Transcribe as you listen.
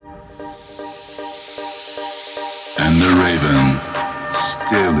And the raven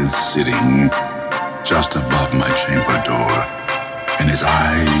still is sitting just above my chamber door, and his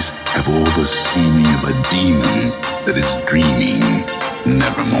eyes have all the seeming of a demon that is dreaming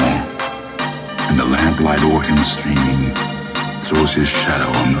nevermore. And the lamplight o'er him streaming throws his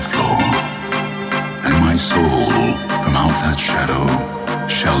shadow on the floor, and my soul from out that shadow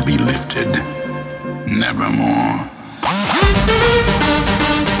shall be lifted nevermore.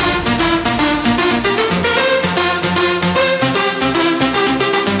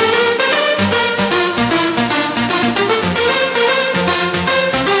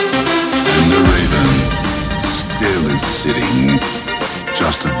 Still is sitting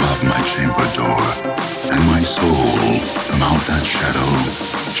just above my chamber door, and my soul from out that shadow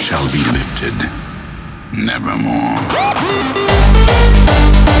shall be lifted nevermore.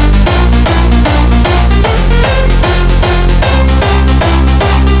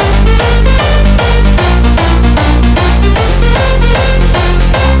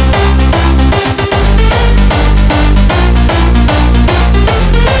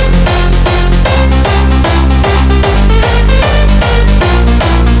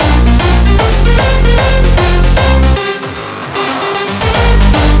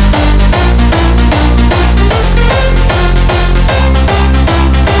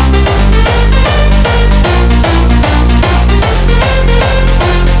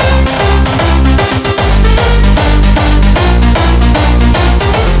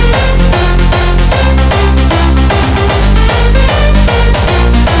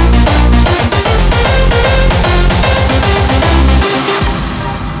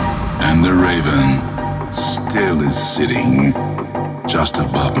 Sitting just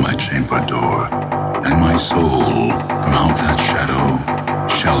above my chamber door, and my soul from out that shadow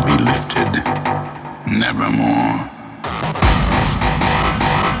shall be lifted nevermore.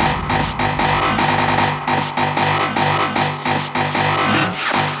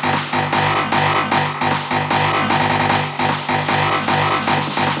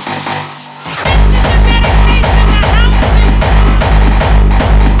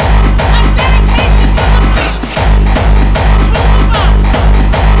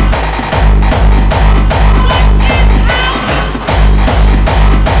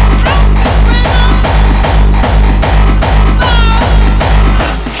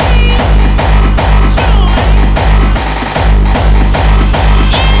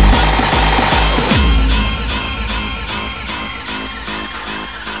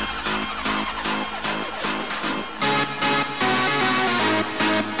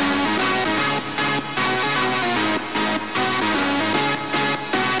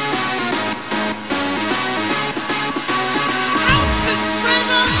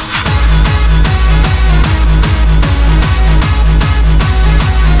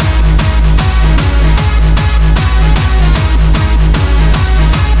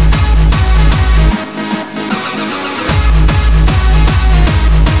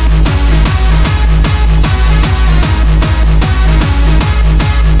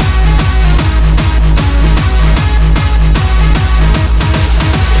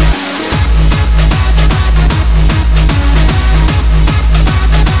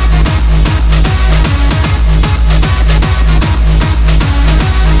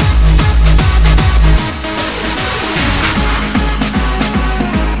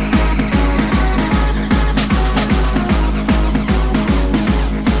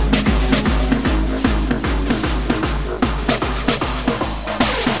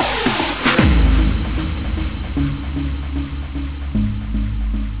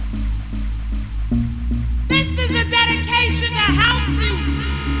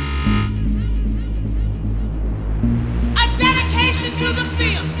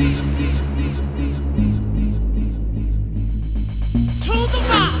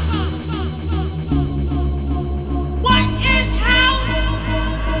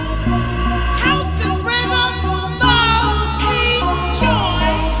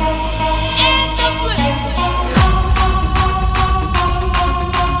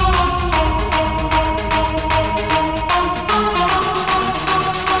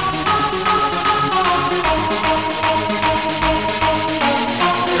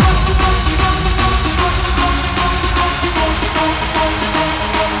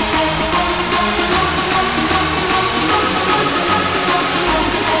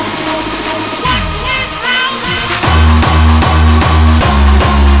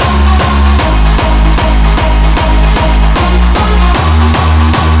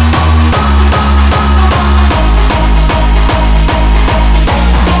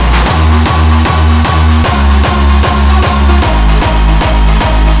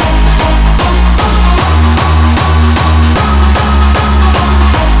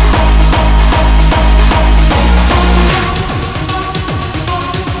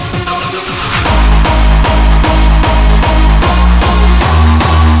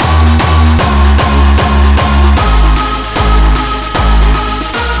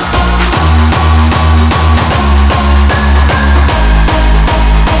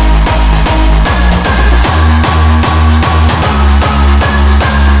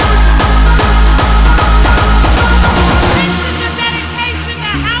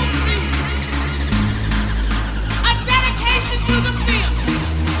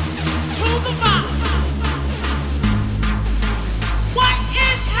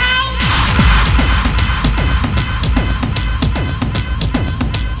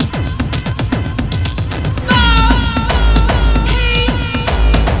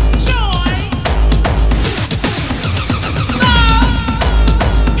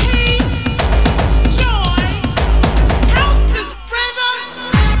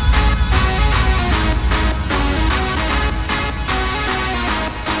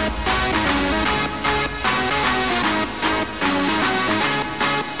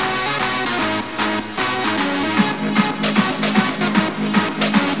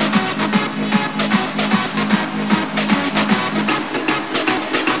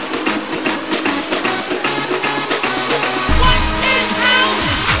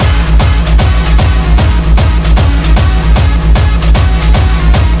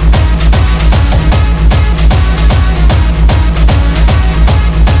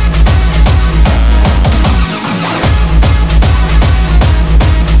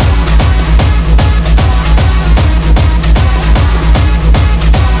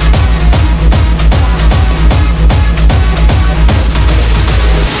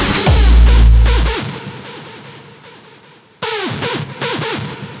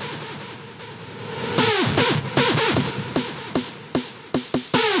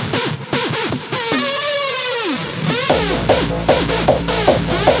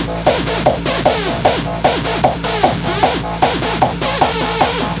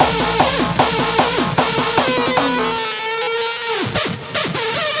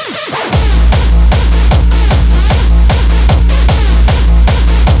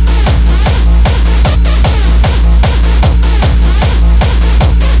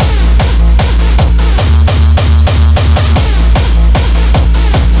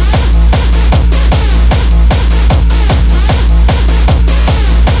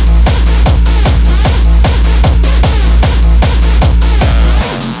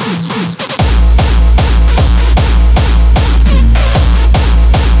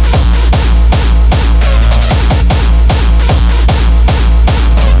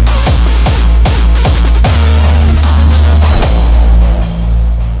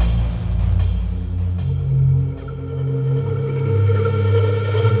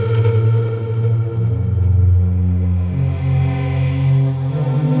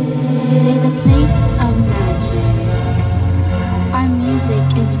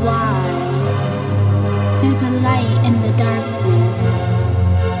 is why there's a light in the darkness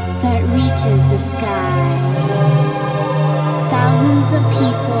that reaches the sky. Thousands of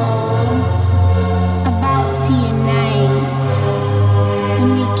people about to unite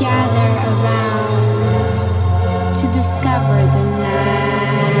when we gather around to discover the night.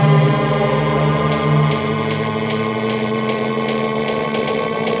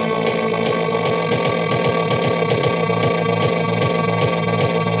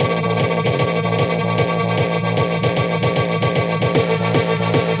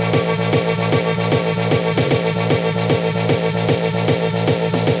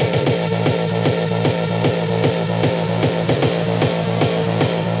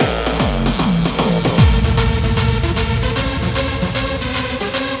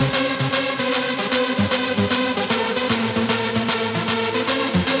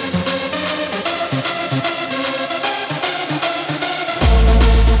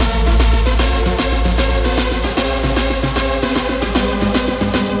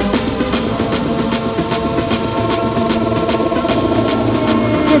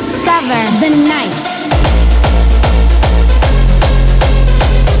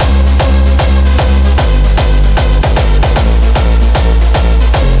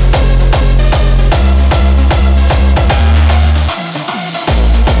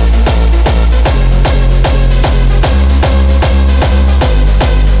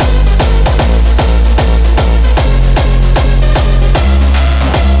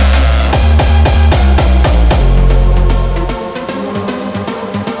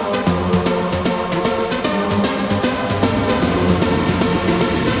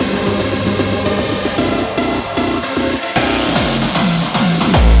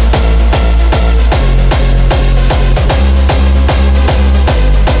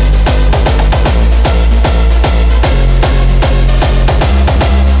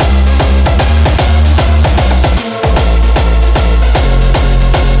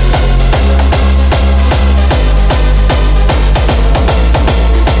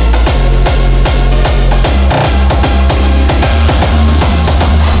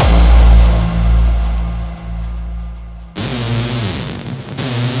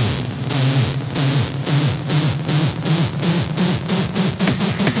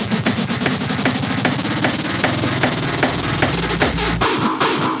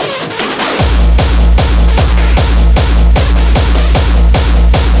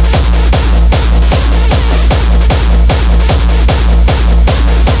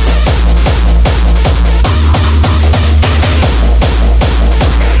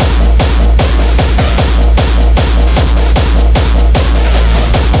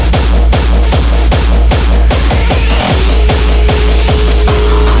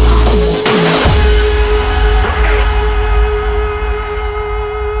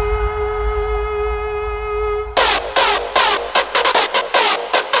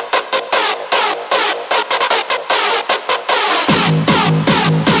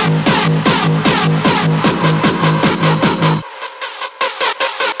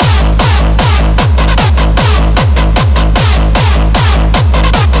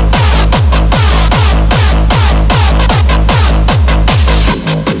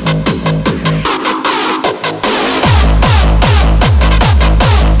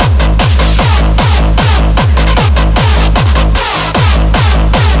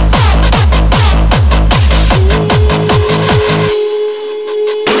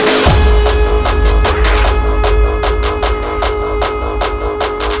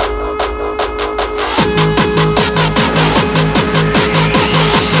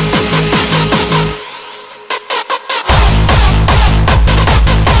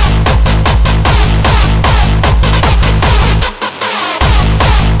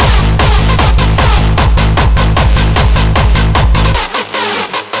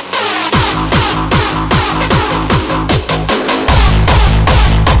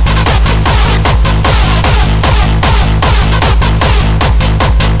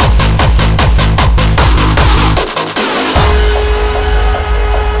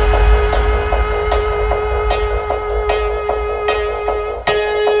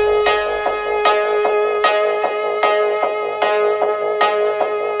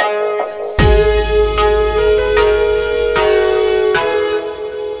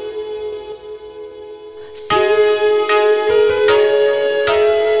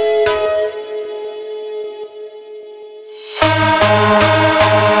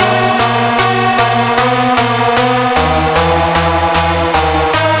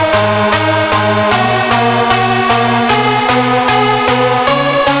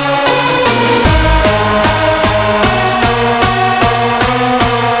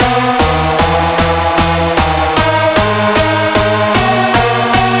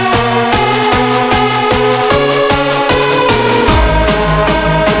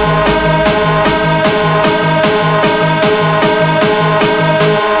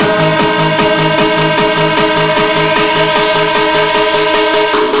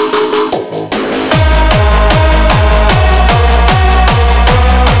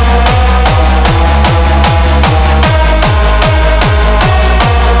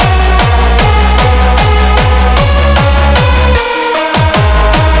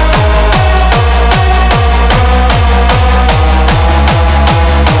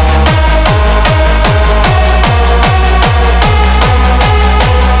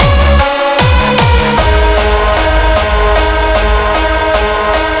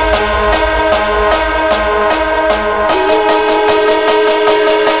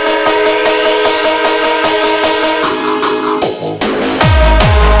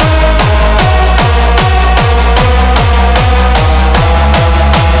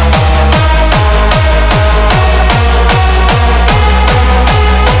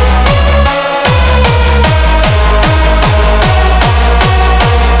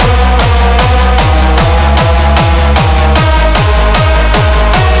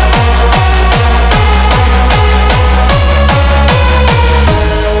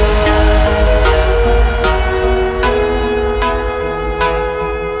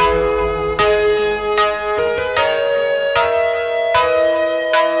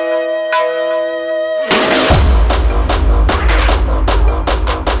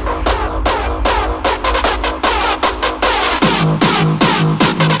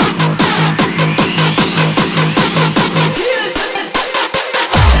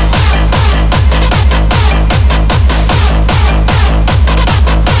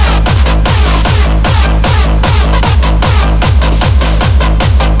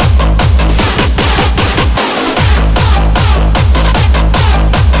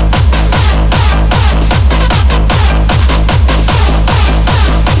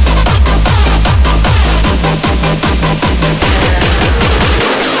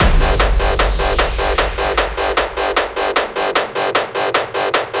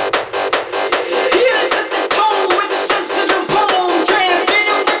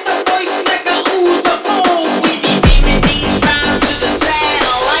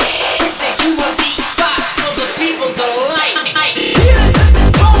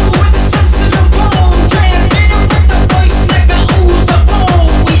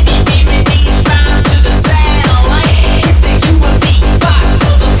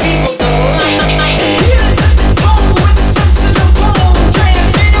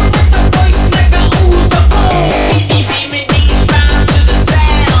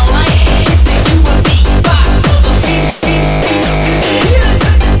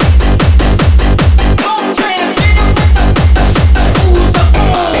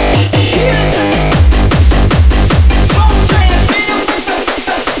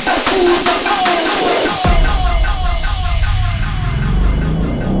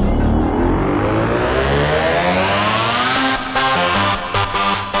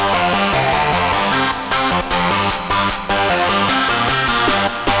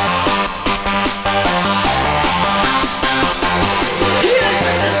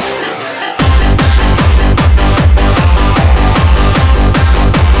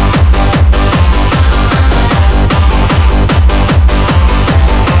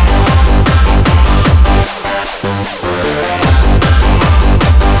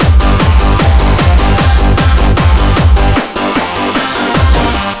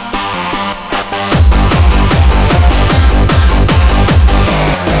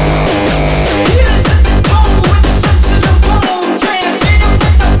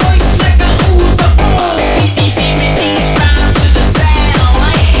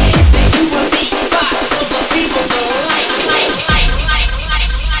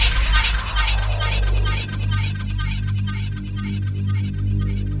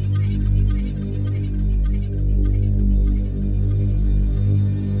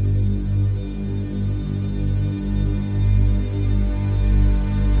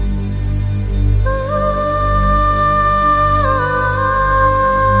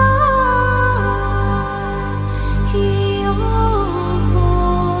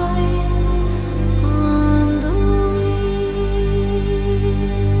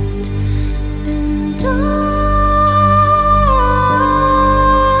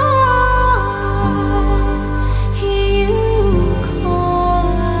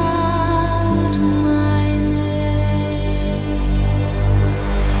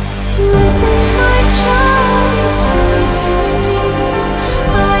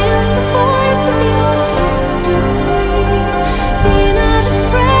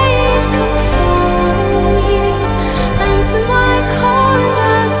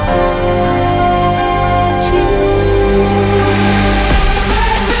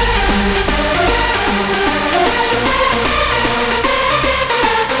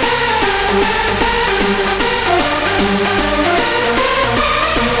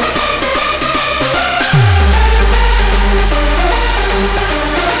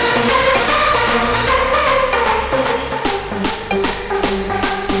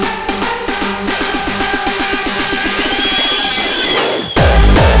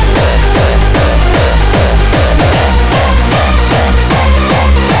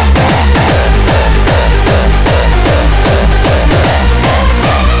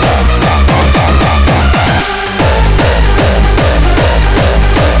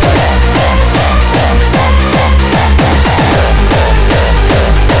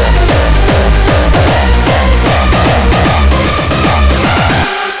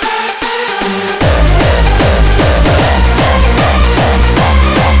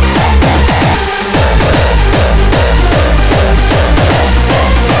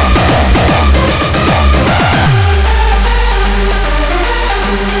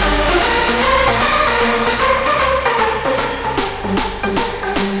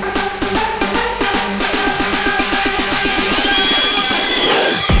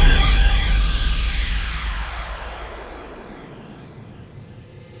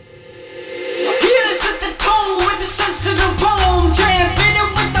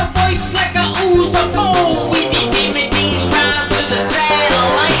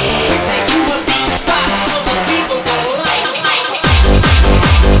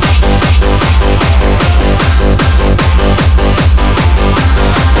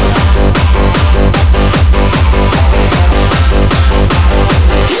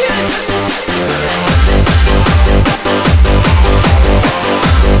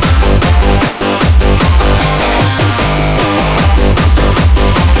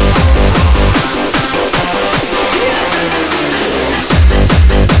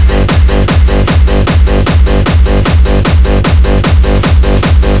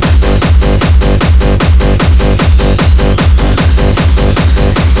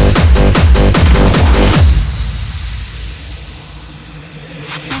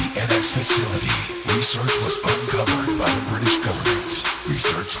 annex facility, research was uncovered by the British government.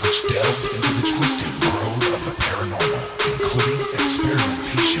 Research which delved into the twisted world of the paranormal, including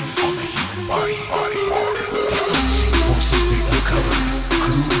experimentation on the human body. The unseen forces they uncovered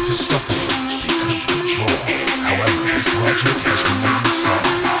grew into something they couldn't control. However, this project has remained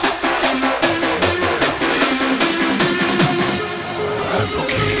silent.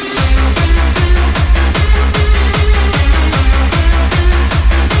 Advocate.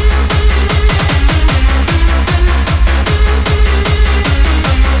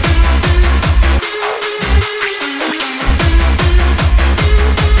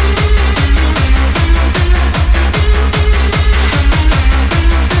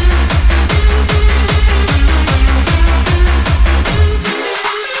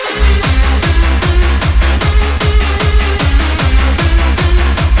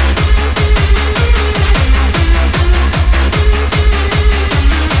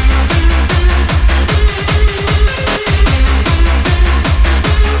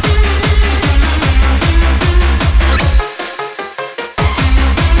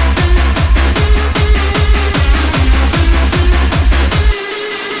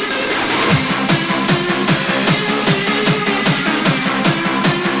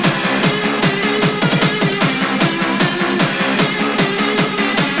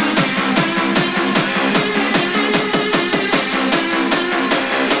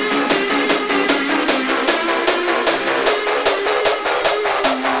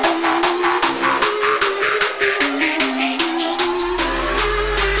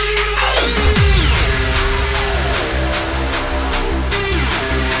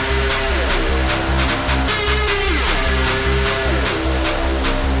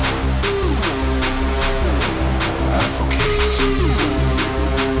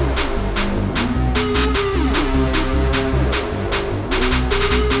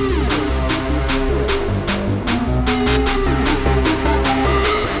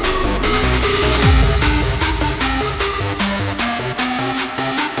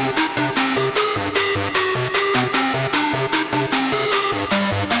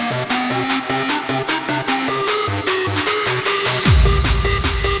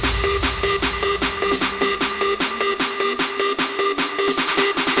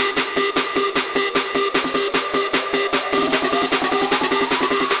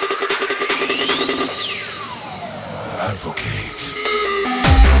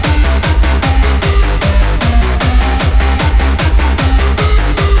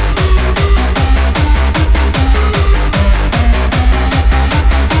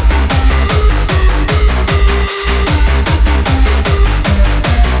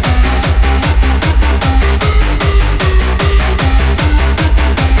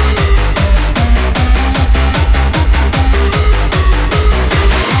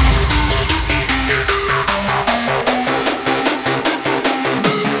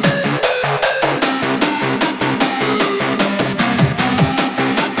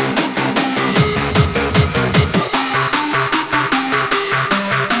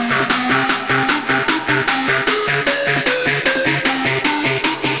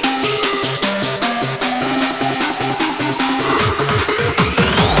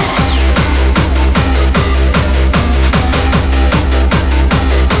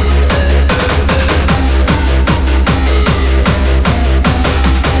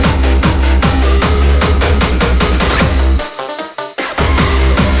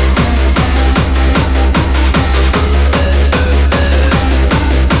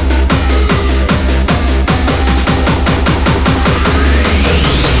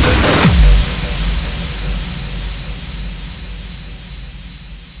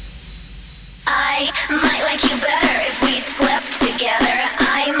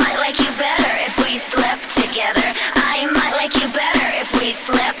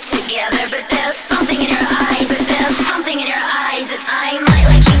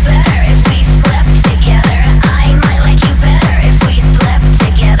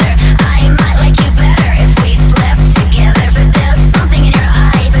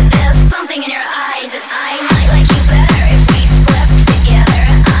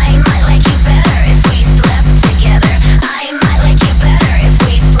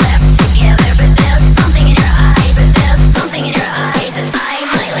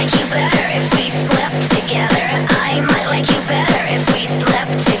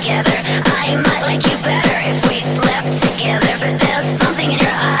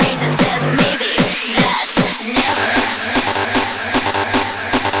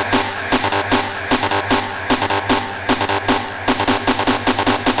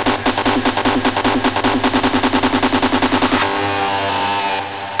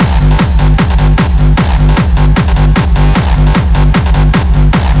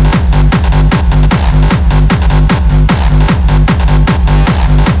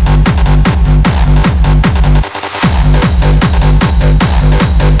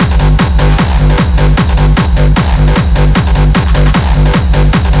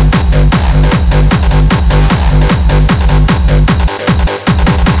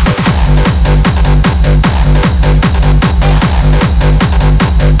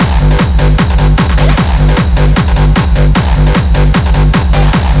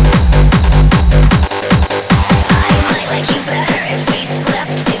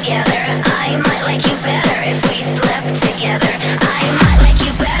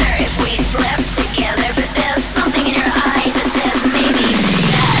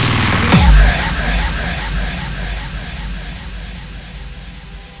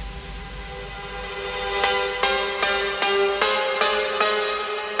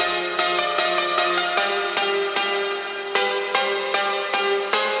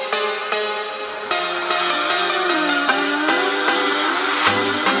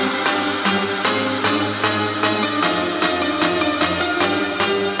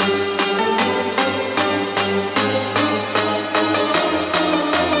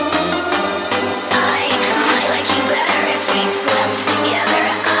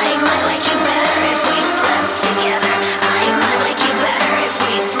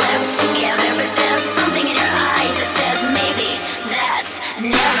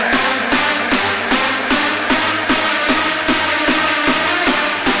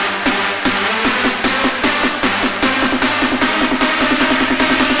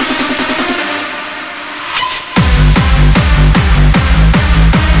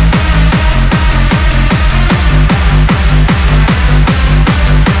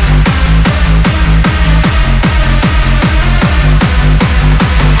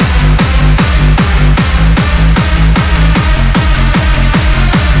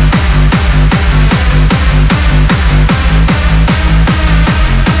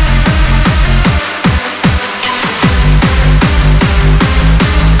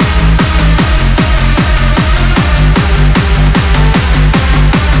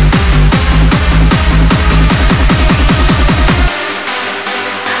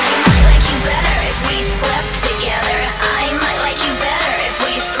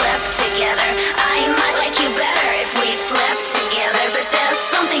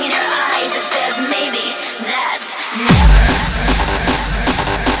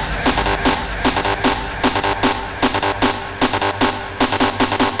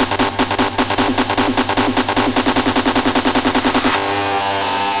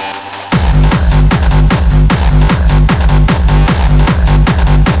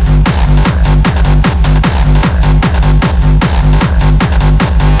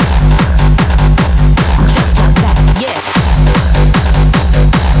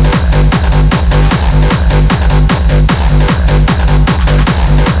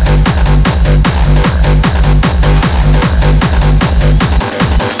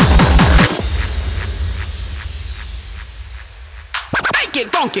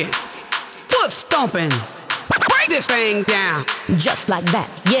 funky, foot stomping. Break this thing down. Just like that,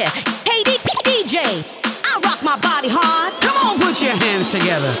 yeah. Hey DJ, I rock my body hard. Come on, put your hands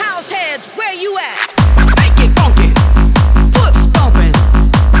together. House heads, where you at? Make it funky, foot stomping.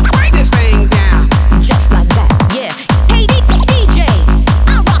 Break this thing down. Just like that, yeah. Hey DJ,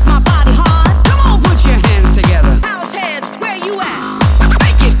 I rock my body hard. Come on, put your hands together. House heads, where you at?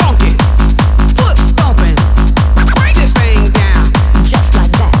 Make it funky, foot stomping. Break this thing down. Just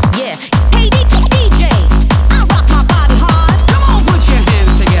like that, yeah. Hey DJ, I rock my body hard. Come on, put your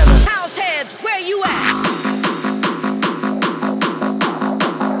hands together. House heads, where you at?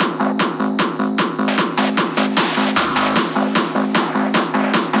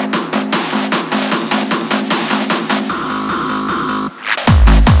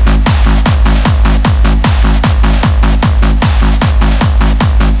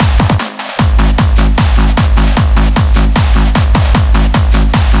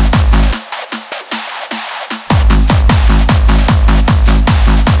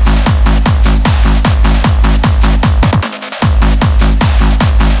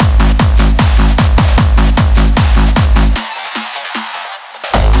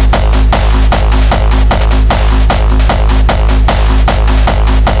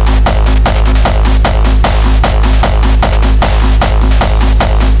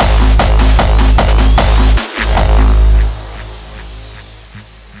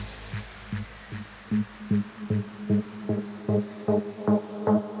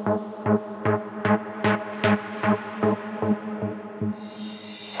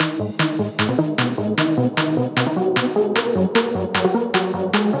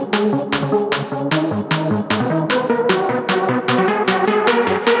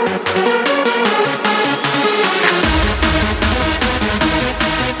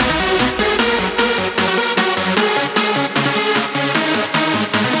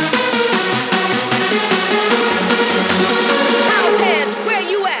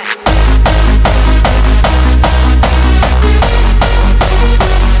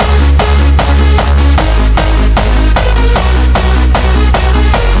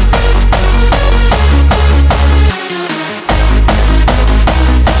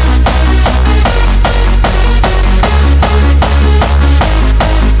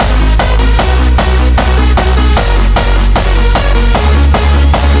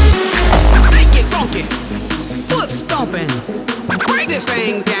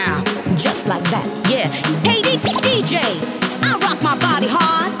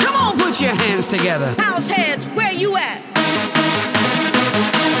 Together. House heads, where you at?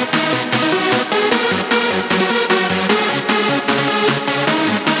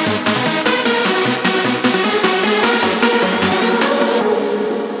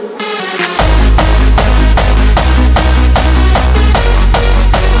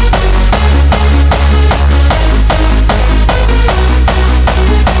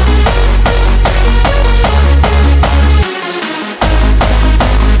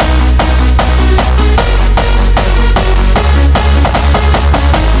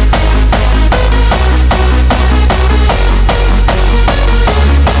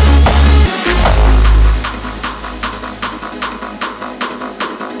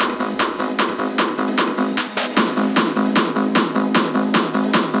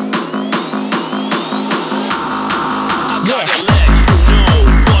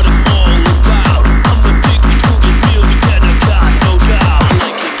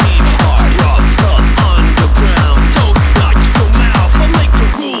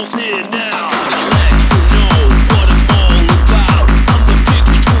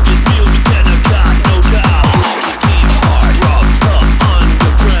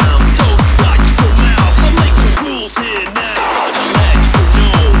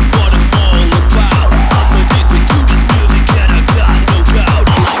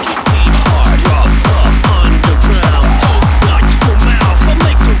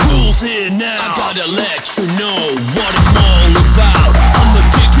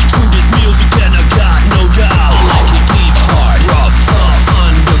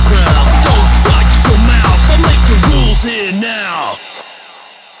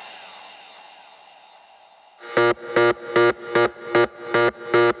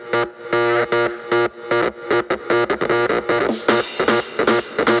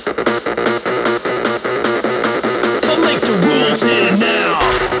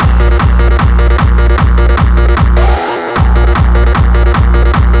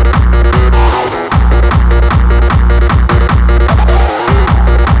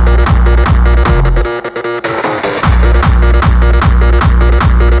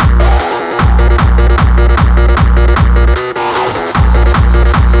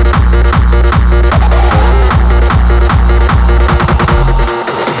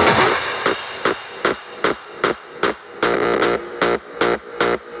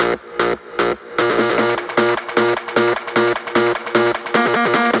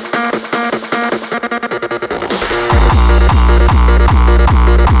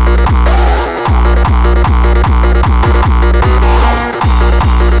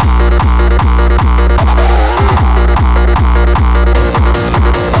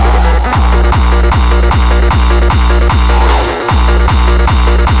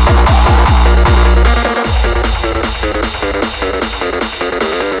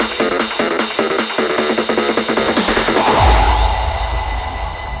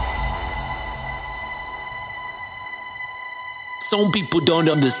 Some people don't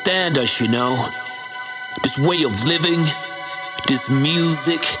understand us, you know. This way of living, this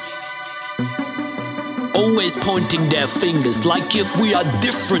music. Always pointing their fingers like if we are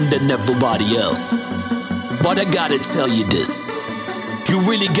different than everybody else. But I gotta tell you this. You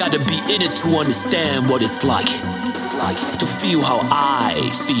really gotta be in it to understand what it's like. It's like to feel how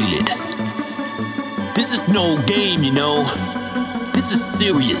I feel it. This is no game, you know. This is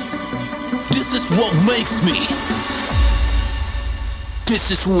serious. This is what makes me. This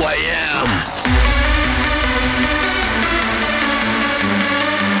is who I am.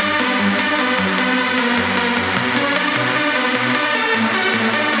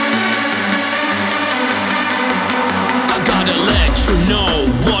 Gotta let you know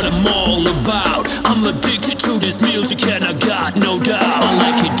what I'm all about. I'm addicted to this music and I got no doubt. I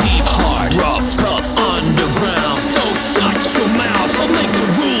like it deep, hard, rough, underground. So shut your mouth, I'll make the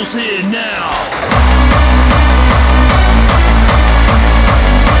rules here now.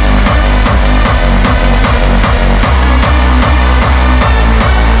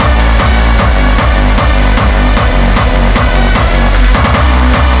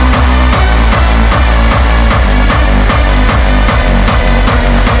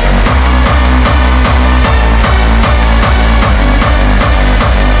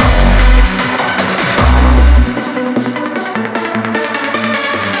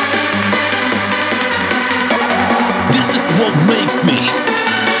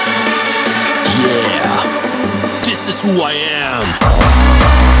 Who I am.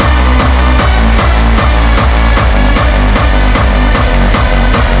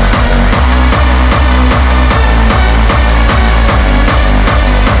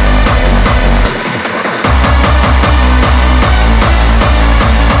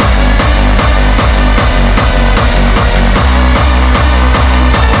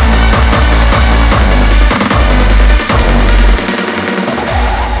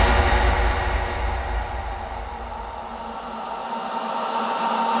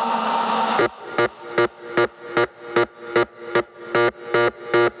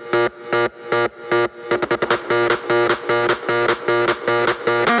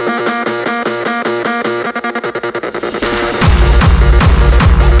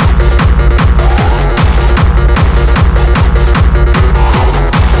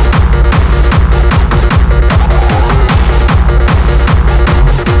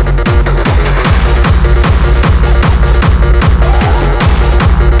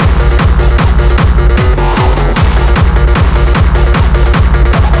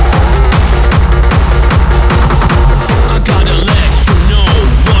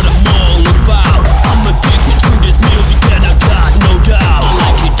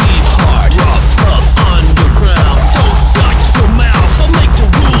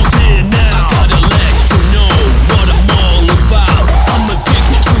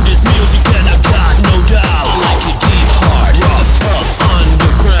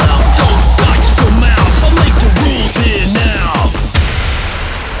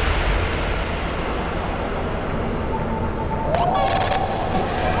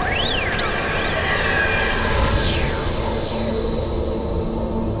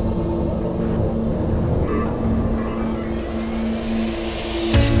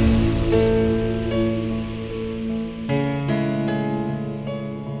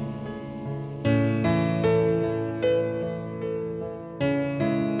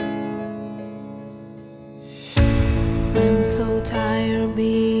 I'm so tired of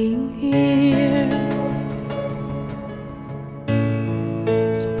being here,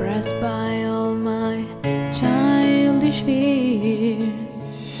 suppressed by all my childish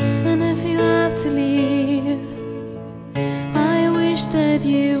fears. And if you have to leave, I wish that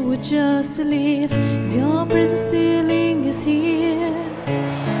you would just leave, 'cause your presence still lingers here,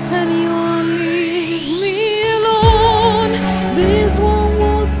 and you won't leave me alone. This one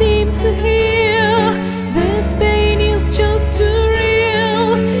won't seem to heal. This pain is just too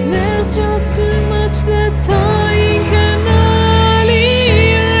real. There's just too much that time can only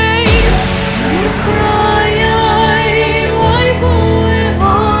erase. You cry, I wipe away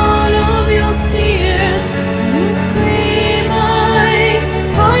all of your tears. You scream, I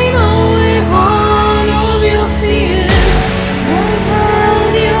find away all of your fears.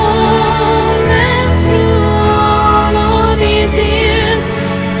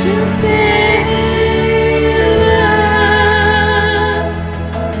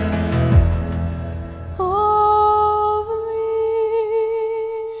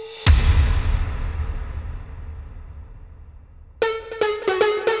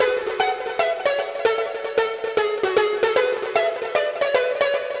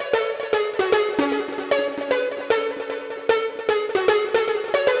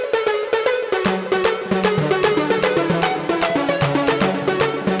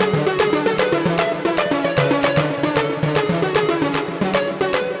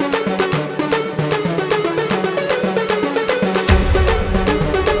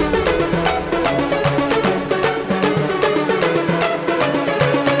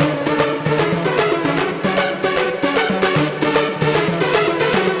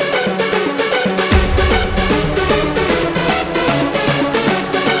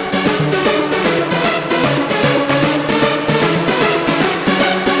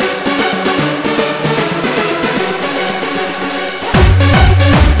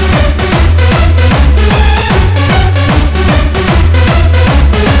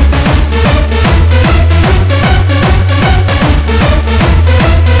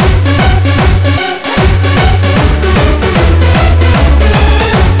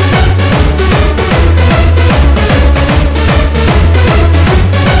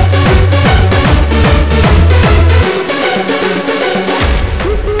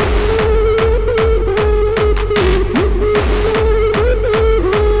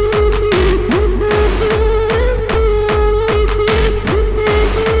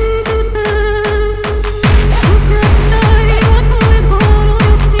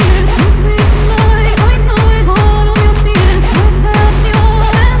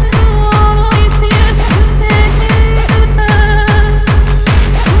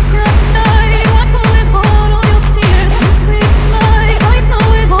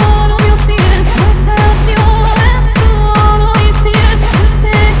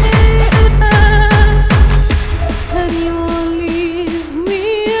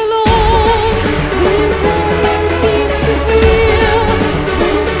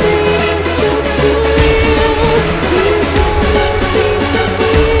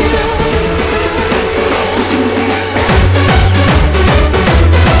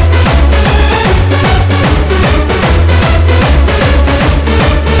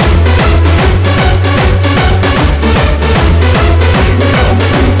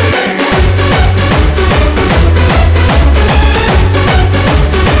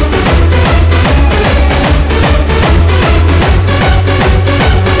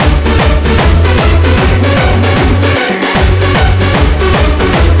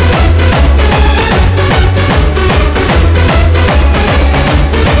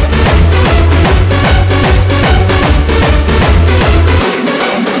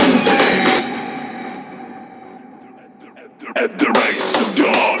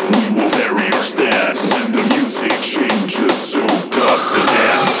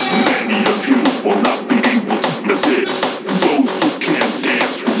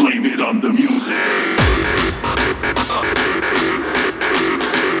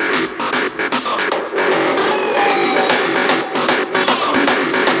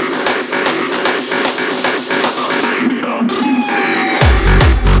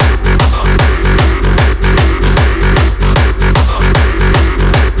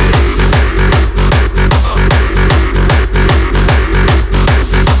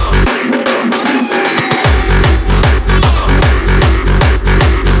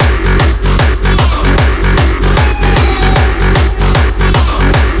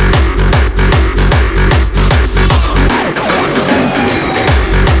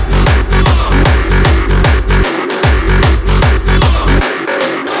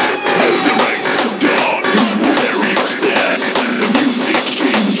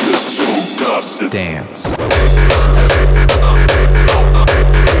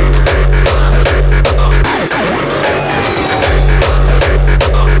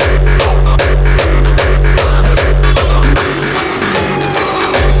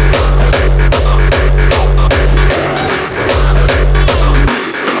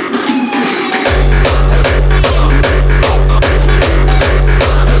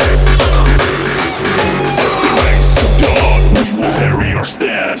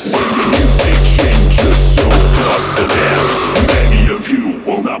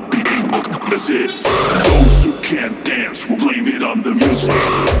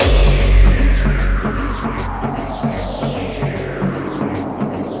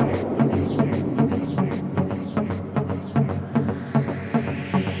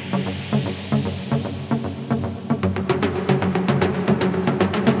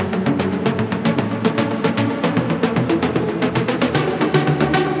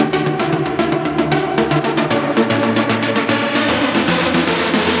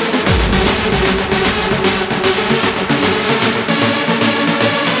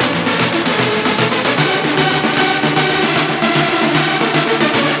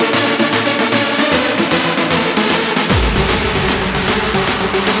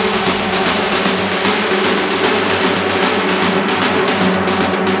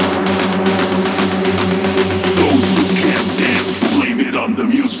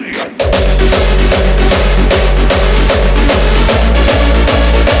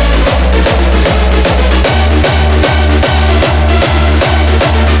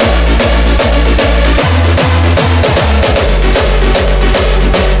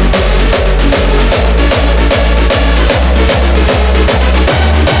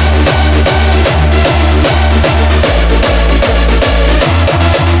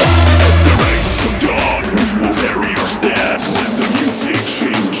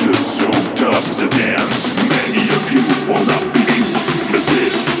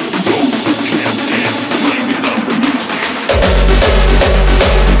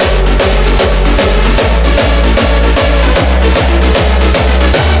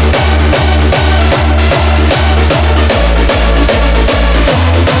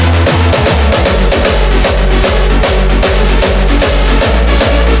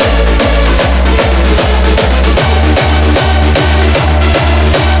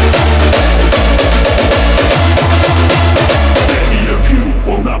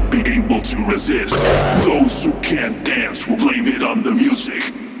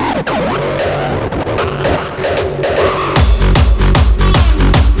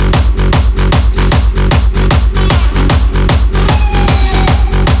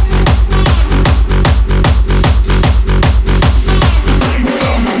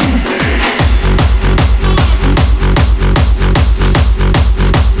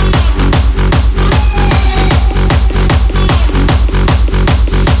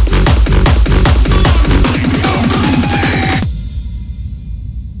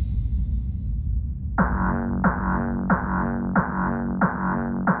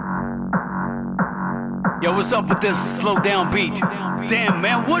 Yo, what's up with this slow down beat? Damn,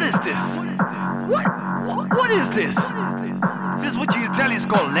 man, what is this? What is this? Is this what you Italians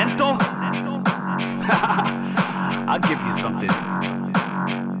call lento? I'll give you something.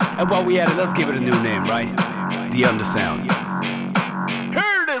 And while we at it, let's give it a new name, right? The Undersound.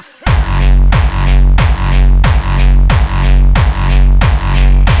 Hear this!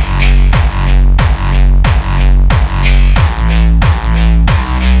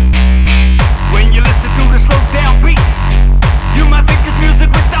 When you listen to the slow down beat, you might think it's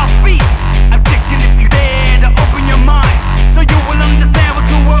music without speed. I'm checking if you're there to open your mind, so you will understand what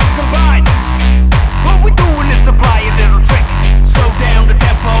two worlds combine. What we doing is apply a little trick. Slow down the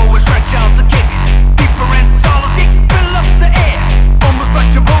tempo and stretch out the kick. Deeper and solid kicks fill up the air, almost like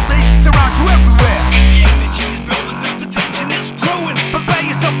your body surround you everywhere. The energy is building up, the tension is growing. Prepare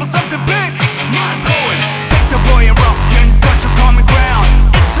yourself for something big, mind blowing. Take the boy and rough and touch your common ground.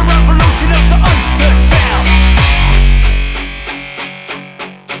 It's a revolution of the undersound.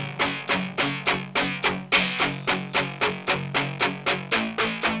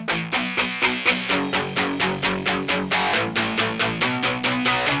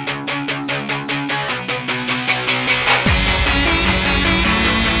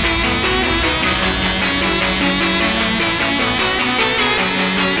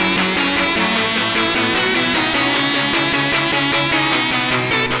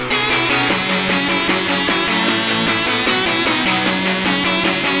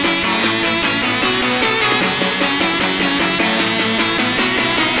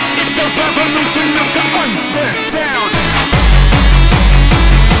 Revolution of the undersound.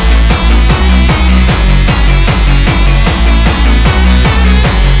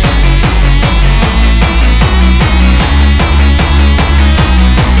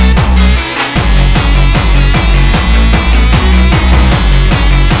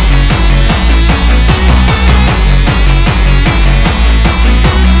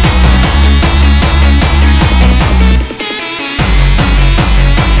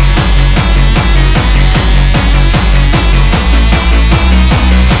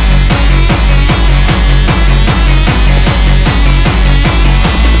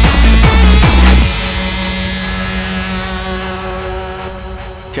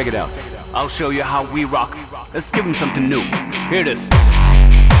 Check it out. I'll show you how we rock. Let's give them something new. Here it is.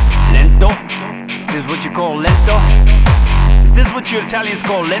 Lento. Is this what you call lento? Is this what you Italians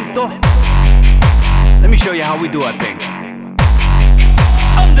call lento? Let me show you how we do our thing.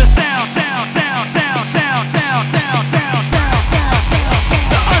 Under sound, sound, sound, sound, sound, down, down, down, down, down, down.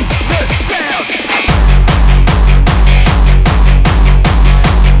 The under sound.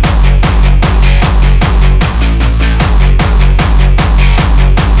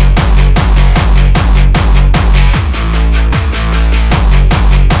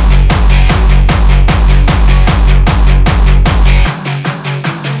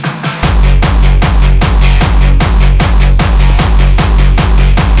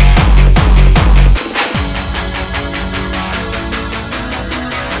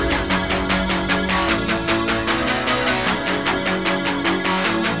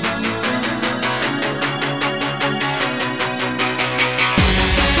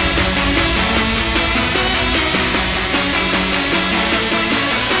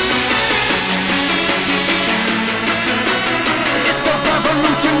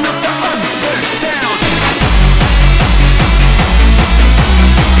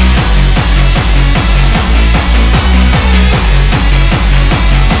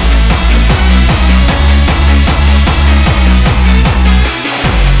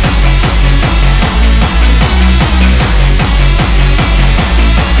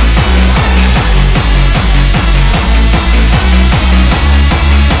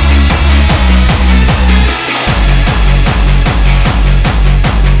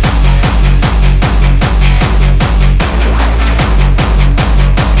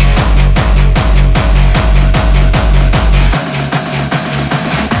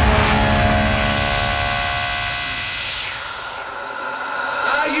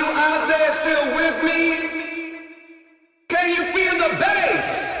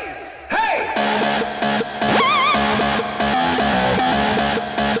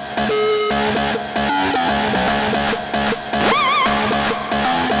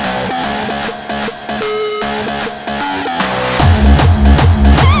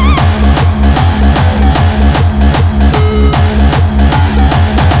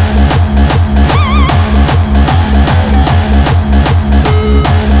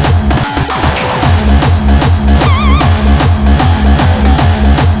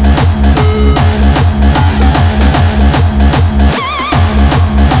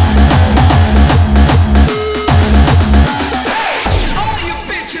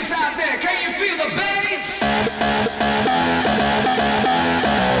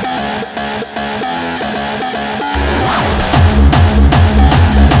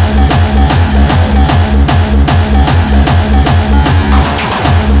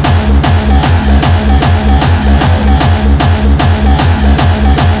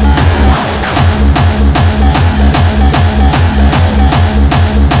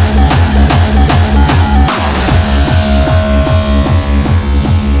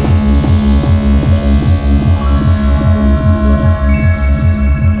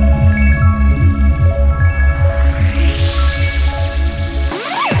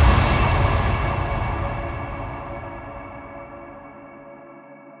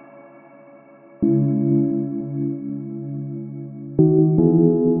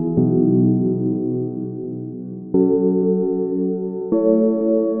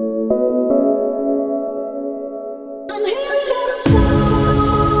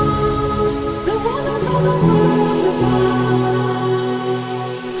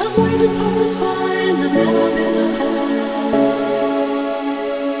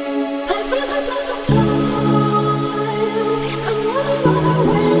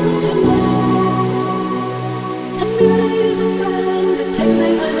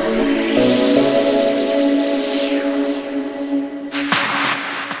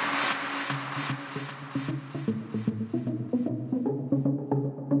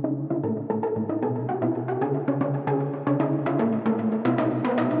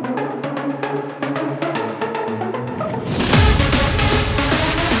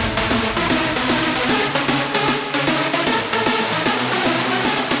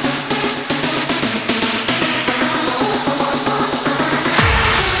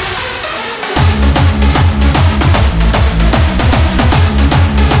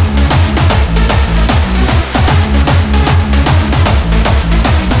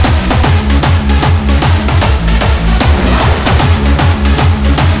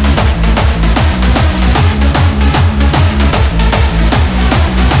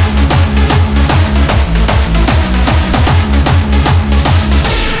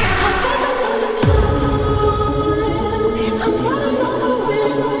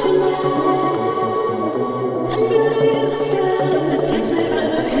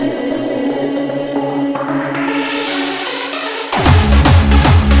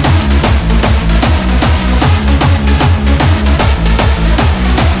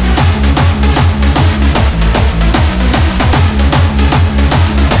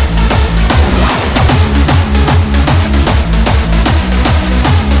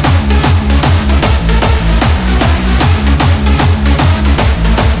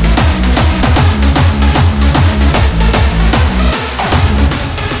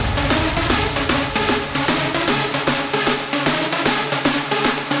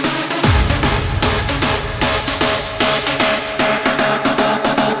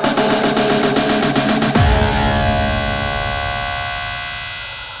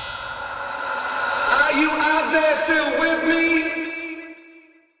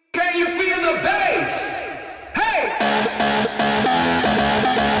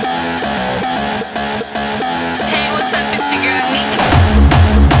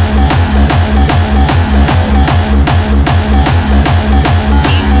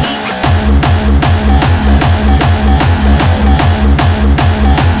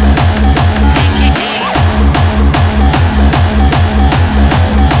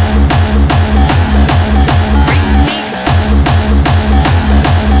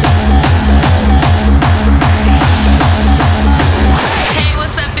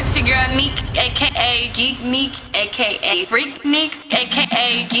 aka Geek Neek, aka Freak Neek,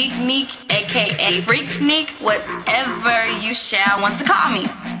 aka Geek Neek, aka Freak Neek, whatever you shall want to call me.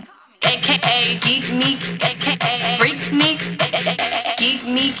 AKA Geek Neek, AKA Freak Neek, Geek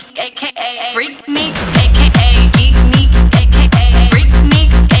Neek, AKA Freak Neek, AKA Geek Neek, AKA Freak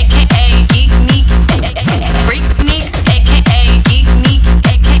Neek, AKA Geek Neek, Freak Neek, AKA Geek Neek,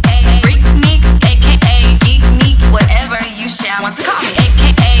 AKA Freak Neek, AKA Geek Neek, whatever you shall want to call me.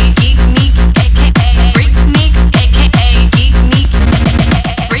 AKA Geek Neek, AKA Freak Neek, AKA Geek Neek,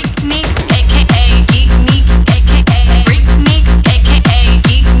 Freak Neek, AKA Geek Neek, AKA Freak Neek, AKA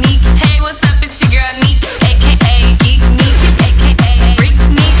Geek Neek. Hey, what's up? It's your girl Neek, aka Geek Neek, aka Freak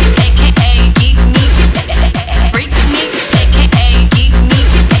Neek, aka Geek Neek, Freak Neek, aka Geek Neek,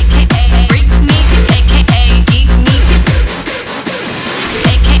 aka Freak Neek, aka Geek Neek, aka Freak Neek,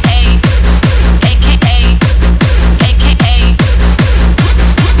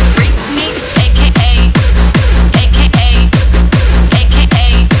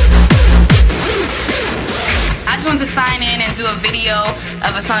 I just wanted to sign in and do a video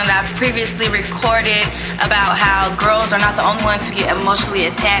of a song that I've previously recorded about how girls are not the only ones who get emotionally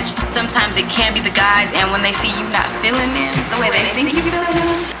attached. Sometimes it can be the guys, and when they see you not feeling them the way they think you feeling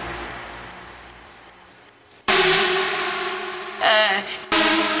them,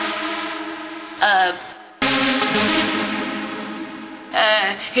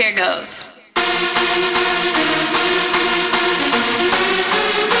 here goes.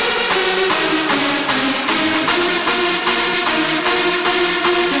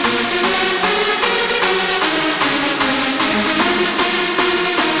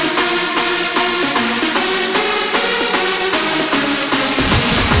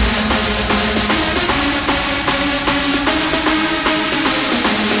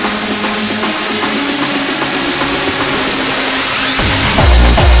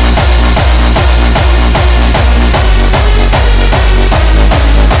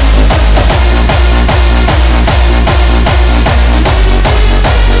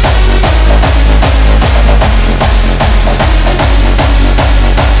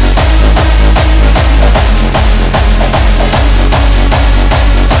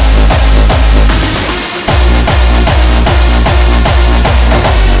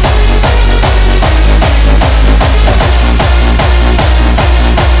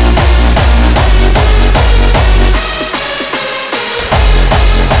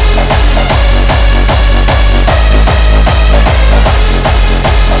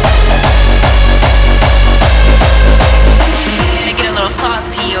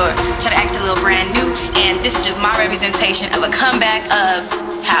 Of a comeback of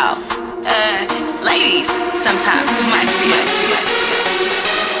how ladies sometimes might feel.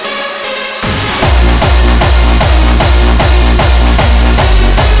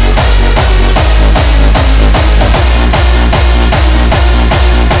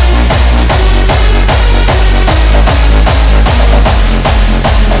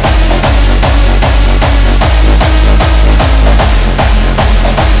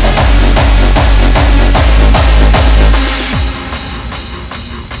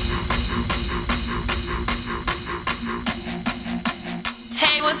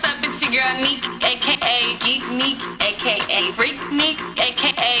 What's up? It's your girl Neek, aka Geek Neek, aka Freak Neek,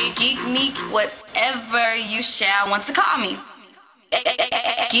 aka Geek Neek, whatever you shall want to call me.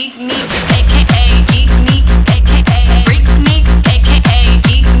 Geek Neek, aka Geek